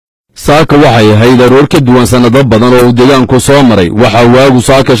saaka waxay ahayd aroor ka duwan sanado badan oo deegaanku soo maray waxa waagu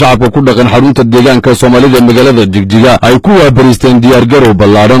saaka shacabka ku dhaqan xarunta deegaanka Soomaalida ee magaalada Jigjiga ay ku waabaristeen diyaar garow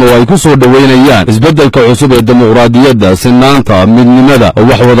ballaaran oo ay ku soo dhaweynayaan isbeddelka cusub ee dimuqraadiyadda sinaanta midnimada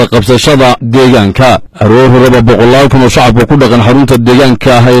wax wada qabsashada deegaanka aroor horeba boqolaal kun oo shacabka ku dhaqan xarunta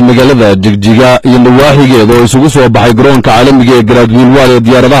deegaanka ee magaalada Jigjiga iyo nawaaxigeeda oo isugu soo baxay garoonka caalamiga ee Garaadwiilwaal ee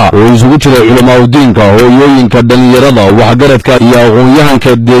diyaaradaha oo isugu jiray culimo diinka hooyooyinka dhalinyarada waxgaradka iyo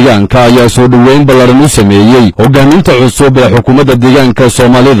aqoon-yahanka deegaanka ayaa soo dhaweyn ballaaran u sameeyay hogaaminta cusub ee xukuumadda deegaanka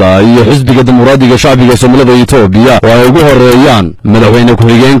Soomaalida iyo xisbiga dimuqraadiga shacbiga Soomaalida Ethiopia oo ay ugu horeeyaan madaxweyne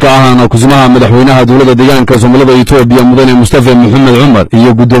ku-xigeenka ahna kusimaha madaxweynaha dowladda deegaanka Soomaalida Ethiopia mudane Musdaf Mohamud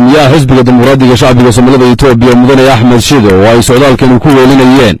iyo gudoomiyaha xisbiga dimuqraadiga shacbiga Soomaalida Ethiopia mudane Ahmed Shido oo ay socdaalkan ku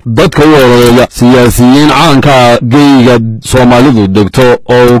weelinayeen dadka u horeeya siyaasiyiin caanka geyga Soomaalidu degto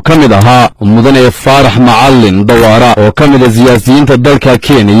oo kamid ahaa mudane Farah Maalim dawaara oo kamid ah siyaasiyiinta dalka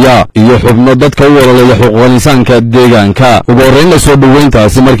Kenya iyo xubno dadka u horeeya xuquuqul insaanka deegaanka ugu horeyn soo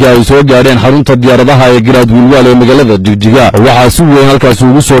dhaweyntaasi markii ay soo gaadheen xarunta diyaaradaha ee Garaadwiilwaal ee magaalada Jigjiga waxa si weyn halkaas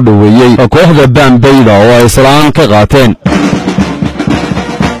ugu soo dhaweeyay kooxda Bambeyda oo ay salaan ka qaateen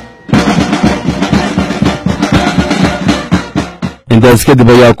intaas kadib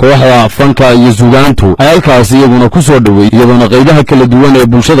ayaa kooxda fanka iyo suugaantu ay halkaas iyaguna ku soo dhaweeyay iyadoo qaybaha kala duwan ee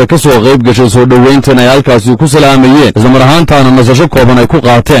bulshada ka soo qayb gashay soo dhaweyntan ay halkaas ku salaamayeen isla mar ahaantaana nasasho kooban ay ku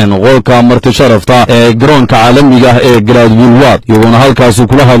qaateen qolka marti sharafta ee garoonka caalamiga ah ee Garaadwiilwaal iyagoo halkaas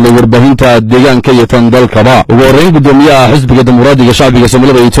kula hadlay warbaahinta deegaanka iyo tan dalkaba ugu horeyn gudoomiyaha xisbiga dimuqraadiga shacbiga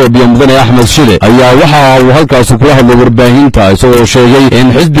Soomaalida Ethiopia mudane Ahmed Shido ayaa waxa uu halkaas kula hadlay warbaahinta isagoo sheegay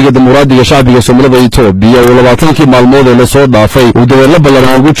in xisbiga dimuqraadiga shacbiga Soomaalida Ethiopia uu 20 maalmood la soo dhaafay ودولة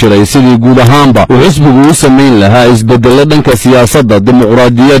بلران ugu jiray sidii guud ahaanba uu xisbigu u sameyn lahaa isbeddelada dhanka siyaasadda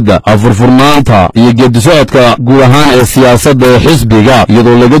dimuqraadiyadda afurfurnaanta iyo geedisocodka guud ahaan ee siyaasadda xisbiga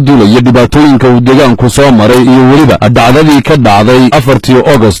iyadoo laga duulayo dhibaatooyinka uu deegaanku soo maray iyo waliba dhacdadii ka dhacday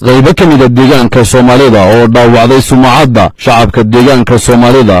 4 August qaybo kamid ah deegaanka Soomaalida oo dhaawacday sumcadda shacabka deegaanka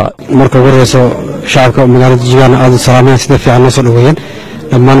Soomaalida marka warayso shacabka magaalada Jigjiga aad u salaamay sida fiican soo dhaweeyeen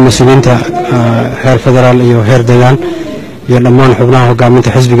dhammaan mas'uuliyiinta heer federaal iyo heer deegaan iyo dhammaan xubnaha hogaaminta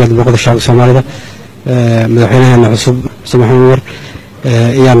xisbiga dimuqraadiga shacbiga Soomaalida madaxweynaha cusub Musdaf Mohamud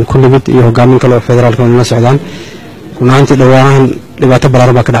ayaan ku nimid iyo hogaamin kale oo federaalka oo la socdaan kunaantii dhawaan dhibaato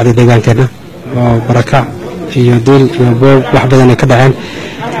ballaaran baa ka dhacday deegaankeena oo barakac iyo dil iyo boob wax badan ay ka dhaceen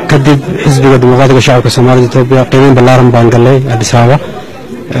kadib xisbiga dimuqraadiga shacbiga Soomaalida Ethiopia qiimeyn ballaaran baan galay Addis Ababa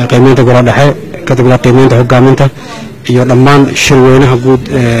qiimeynta golaha dhexe kadib la qiimeynta hogaaminta iyo dhammaan shirweynaha guud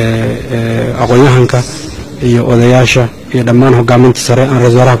aqoon-yahanka iyo odayaasha iyo dhammaan hogaaminta sare aan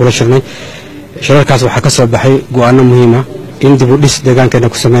ra'iisul kula shirnay shirarkaas waxa ka soo baxay go'aano muhiim ah in dib u dhis deegaankeena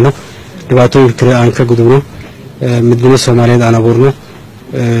ku sameeyno dhibaatooyinka kale aan ka gudubno midnimo Soomaaliyeed aan abuurno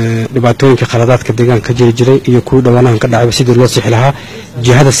dhibaatooyinka qaladaadka deegaanka ka jiray iyo kuwa dhawaanahan ka dhacay sidii loo sixi lahaa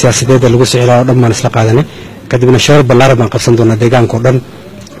jihada siyaasadeed lagu sixi lahaa dhammaan isla qaadanay kadibna shirar ballaaran baan qabsan doonaa deegaanka oo dhan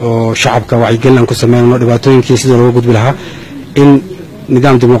oo shacabka wacyigelin ku sameeyno dhibaatooyinkii sidii looga gudbi lahaa in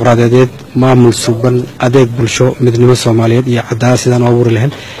nidaam dimuqraadiyadeed maamul suuban adeeg bulsho midnimo Soomaaliyeed iyo cadaalad sidaan u abuuri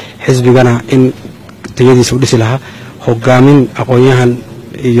lahayn xisbigana in tayadiisa u dhisi lahaa hogaamin aqoon-yahan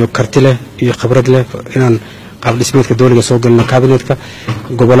iyo karti leh iyo khibrad leh inaan qaab dhismeedka dawladda soo galno kabinetka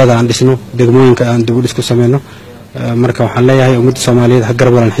gobolada aan dhisno degmooyinka aan dib u dhis ku sameeyno marka waxaan leeyahay ummadda Soomaaliyeed ha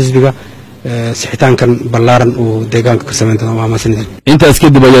garab galaan xisbiga sixitaankan ballaaran oo deegaanka ka sameeyay waa maasanid intaas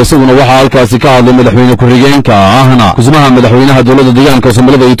kadib ayaa isaguna waxa halkaas ka hadlay madaxweyne ku-xigeenka ahna kusimaha madaxweynaha dowladda deegaanka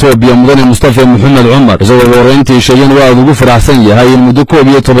Soomaalida Ethiopia mudane Musdaf Mohamud isagoo wareyntii sheegay waa ugu faraxsan yahay in muddo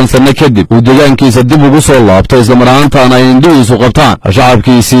 12 sano kadib uu deegaankiisa dib ugu soo laabtay isla markaana ay indhihiisu qabtaan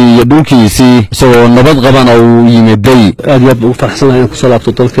shacabkiisii iyo dhulkiisii isagoo nabad qaban oo yimiday aad iyo aad ugu faraxsanahay ku soo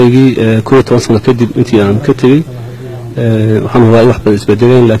laabto dalkaygii 12 sano kadib intii aan ka tagay waxaan rabaa wax badan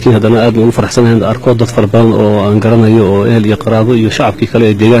isbedeleen laakiin haddana aad ugu faraxsanahay in arko dad fara badan oo aan garanayo oo ehel iyo qaraabo iyo shacabkii kale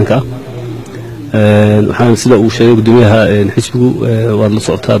ee deegaanka waxaan sida uu sheegay gudoomiyaha xisbigu waad la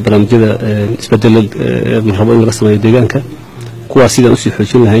socotaa barnaamijyada isbedelada la rabo in laga sameeyo deegaanka kuwaas sidaan usii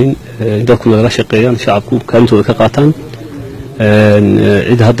xoojin lahayn dadku nagala shaqeeyaan shacabku kaalintooda ka qaataan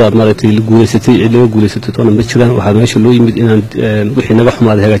cid hadda maaragtay la guuleysatay cid laga guuleysatay toona ma jiraan waxaa meesha loo yimid inaan wixii naga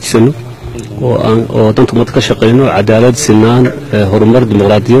xumaaday hagaajisano oo dantu mad ka shaqeyno cadaalad sinaan horumar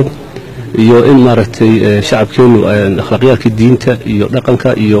dimuqraadiyad iyo in maaragtay shacabkeenu akhlaaqiyadka diinta iyo dhaqanka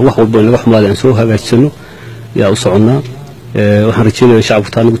iyo wax walba naga xumaaday aan soo hagaajisano yaa u soconaa waxaan rajeynayaa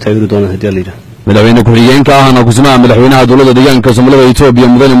shacabku taa nagu taageeri doonaan haddii la yiraahdo madaxweyne ku-xigeenka ahna kusmaha madaxweynaha dowladda deegaanka Soomaalida Ethiopia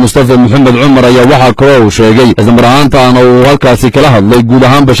mudane Musdaf Mohamud ayaa waxa kale oo uu sheegay isla marhaantaana uu halkaasi kala hadlay guud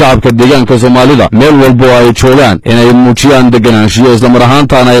ahaanba shacabka deegaanka Soomaalida meel walba oo ay joogaan inay muujiyaan deganaanshiyo isla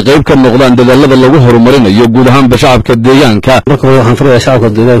marhaantaana ay qayb ka noqdaan dadaalada lagu horumarinayo guud ahaanba shacabka deegaanka. marka waxaan farayaa shacabka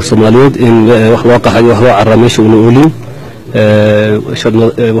deegaanka Soomaaliyeed in wax loo qaxayo wax loo carraa meesha uu oolin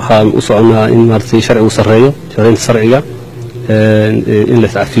waxaan u soconaa in maartay sharcigu sareeyo shaqeynta sharciga in la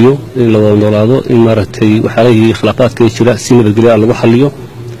iscafiyo in la wada noolaado in maartay waxaalihii khilaafadka jira si nabadgelyo lagu xalliyo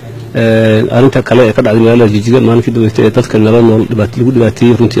arinta kale ee ka dhacday magaalada Jigjiga maalinkii dawladda ee dadka nabad nool lagu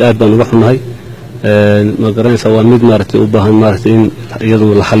dhibaateeyay runtii aad baan uga xunahay ma garanaysaa waa mid maartay u baahan maartay in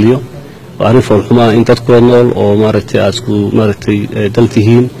iyadoo la xalliyo arin foolxuma in dadku nool oo maartay asku maartay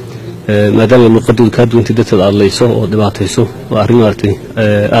daltihiin maadaama luqaddu ka duwantay dadka adlayso oo dhibaatayso waa arin maartay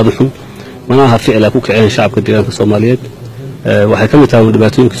aad u xun manaha ficil ku kicin shacabka deegaanka Soomaaliyeed waxay ka mid tahay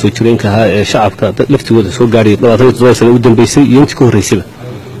dhibaatooyinka soo jireenka ah ee shacabka laftigooda soo gaaray 27 sano u dambeysay iyo intii ka horeysay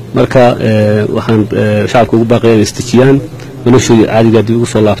marka waxaan shacabka ugu baaqayaa istijiyaan noloshooda caadiga dib ugu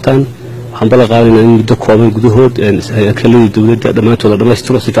soo laabtaan waxaan bala qaadanaynaa in muddo kooban gudahood hay'adaha dawladda dhamaantooda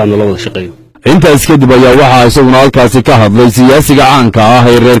dhamaystiro si fiican loo wada shaqeeyo. intaas kadib ayaa waxaa isaguna halkaasi ka hadlay siyaasiga caanka ah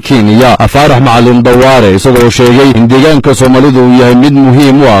ee reer Kenya Farah Maalim dawaare isagoo sheegay in deegaanka Soomaalidu uu yahay mid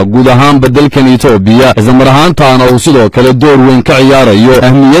muhiim u ah guud ahaan dalkan Ethiopia isla marhaantaana uu sidoo kale door weyn ka ciyaarayo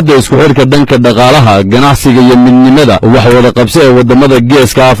ahmiyadda isku xirka dhanka dhaqaalaha ganacsiga iyo midnimada wax wada qabsi ee wadamada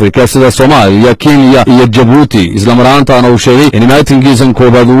Geeska Afrika sida Soomaaliya Kenya iyo Djibouti isla marhaantaana uu sheegay in maatinkiisan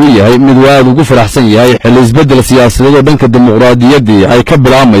koobaad uu yahay mid aad ugu faraxsan yahay xil isbedel siyaasadeed dhanka dimuqraadiyadda ay ka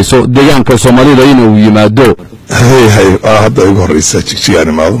bilaamayso deegaanka Soomaalida inuu yimaado hadda ugu horeysa Jigjiga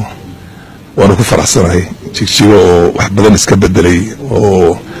nimaado waan ku faraxsanahay Jigjiga oo wax badan iska bedelay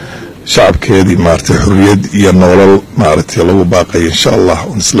oo shacabkeedii maartay xurriyad iyo nolol maartay lagu baaqay insha Allah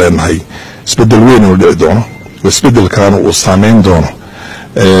oo isleenahay isbedel weyn oo dhici doono isbedelkan uu saameyn doono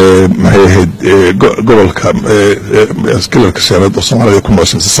gobolka iskilarka shanaad oo Soomaalida ku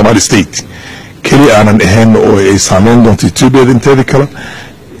nooshay Somali state kali aanan ahayn oo ay saameyn doonto Ethiopia inteedii kale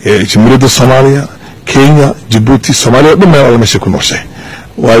جمهورية الصومالية كينيا جيبوتي الصومالية ضمن على ماشي كل مرشح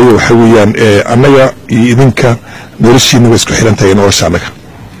وايو حويان أنا إذنك نرشي نويس كحيلان تاين ورش عنك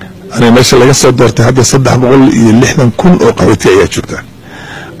أنا ماشي اللي جالس دورت هذا صدق بقول اللي إحنا نكون قهوتي أي شرطة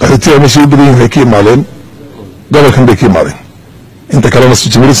قهوتي ماشي بدين هيكي مالين قبل كان بيكي مالين أنت كلام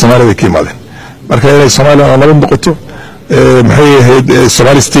جمهورية الصومالية بيكي مالين مركز الصومالية أنا بنقطه محي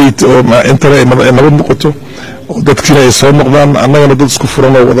الصومالي ستيت أنت ما بنقطه dadkina ay soo noqdaan annagana dad isku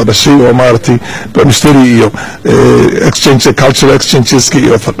furan oo wada dhashay oo maartay ministry iyo exchange cultural exchanges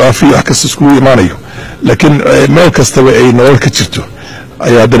iyo thaqaafi wax kasta isku imaanayo laakiin meel kasta ay nolol ka jirto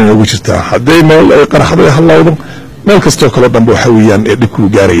ayaa dan ugu jirta haday meel ay qaraxday halawdo meel kasta kala dambe waxa weeyaan ee dhibku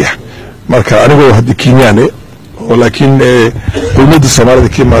gaaraya marka anigu hadda Kenyaane oo laakiin qowmiyadda Soomaalida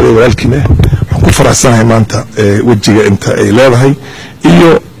Kiimaadey walaalkiina waxaan ku faraxsanahay maanta wajiga inta ay leedahay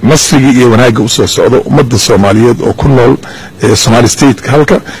iyo مصري iyo wanaaga u soo socdo ummadda Soomaaliyeed oo ku nool Somali state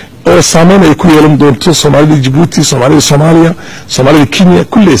halka oo saameyn ay ku yeelan doonto Soomaalida Djibouti Soomaaliya Kenya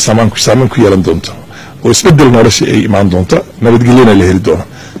kulli saameyn ku yeelan doonto oo isbedel nolosha ay imaan doonto nabadgelyana la heli doono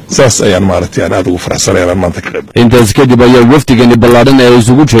saas ayaan maartay aan aad ugu faraxsanahay maanta ka qayb intaas kadib ayaa waftigani ballaaran ee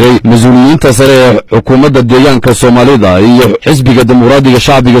isugu jiray mas'uuliyiinta sare ee xukuumadda deegaanka Soomaalida iyo xisbiga dimuqraadiga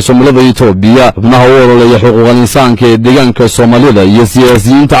shacbiga Soomaalida Ethiopia xubnaha u ololaya xuquuqul insaanka ee deegaanka Soomaalida iyo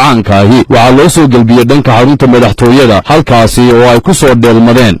siyaasiyiinta caanka ahi waxaa loo soo galbiyay dhanka xarunta madaxtooyada halkaasi oo ay ku soo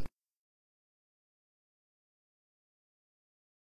dheelmadeen